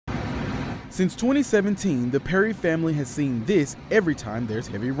Since 2017, the Perry family has seen this every time there's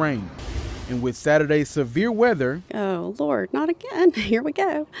heavy rain. And with Saturday's severe weather, oh Lord, not again. Here we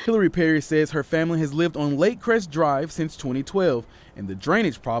go. Hillary Perry says her family has lived on Lake Crest Drive since 2012, and the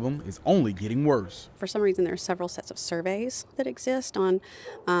drainage problem is only getting worse. For some reason, there are several sets of surveys that exist on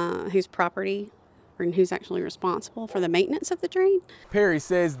whose property and who's actually responsible for the maintenance of the drain. Perry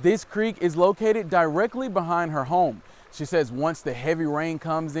says this creek is located directly behind her home. She says once the heavy rain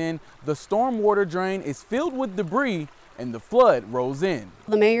comes in, the stormwater drain is filled with debris and the flood rolls in.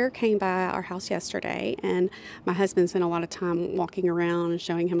 The mayor came by our house yesterday, and my husband spent a lot of time walking around and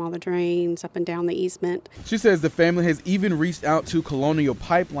showing him all the drains up and down the easement. She says the family has even reached out to Colonial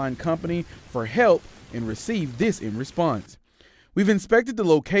Pipeline Company for help and received this in response. We've inspected the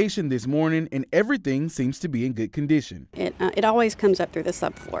location this morning and everything seems to be in good condition. It always comes up through the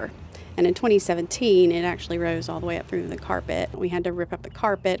subfloor. And in 2017, it actually rose all the way up through the carpet. We had to rip up the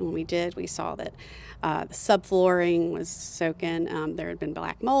carpet. When we did, we saw that the subflooring was soaking. There had been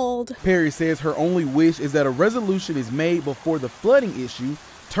black mold. Perry says her only wish is that a resolution is made before the flooding issue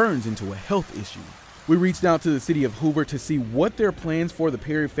turns into a health issue. We reached out to the city of Hoover to see what their plans for the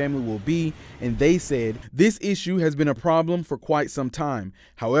Perry family will be, and they said this issue has been a problem for quite some time.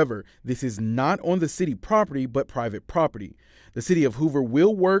 However, this is not on the city property but private property. The city of Hoover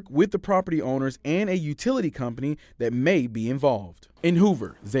will work with the property owners and a utility company that may be involved. In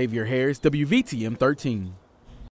Hoover, Xavier Harris, WVTM 13.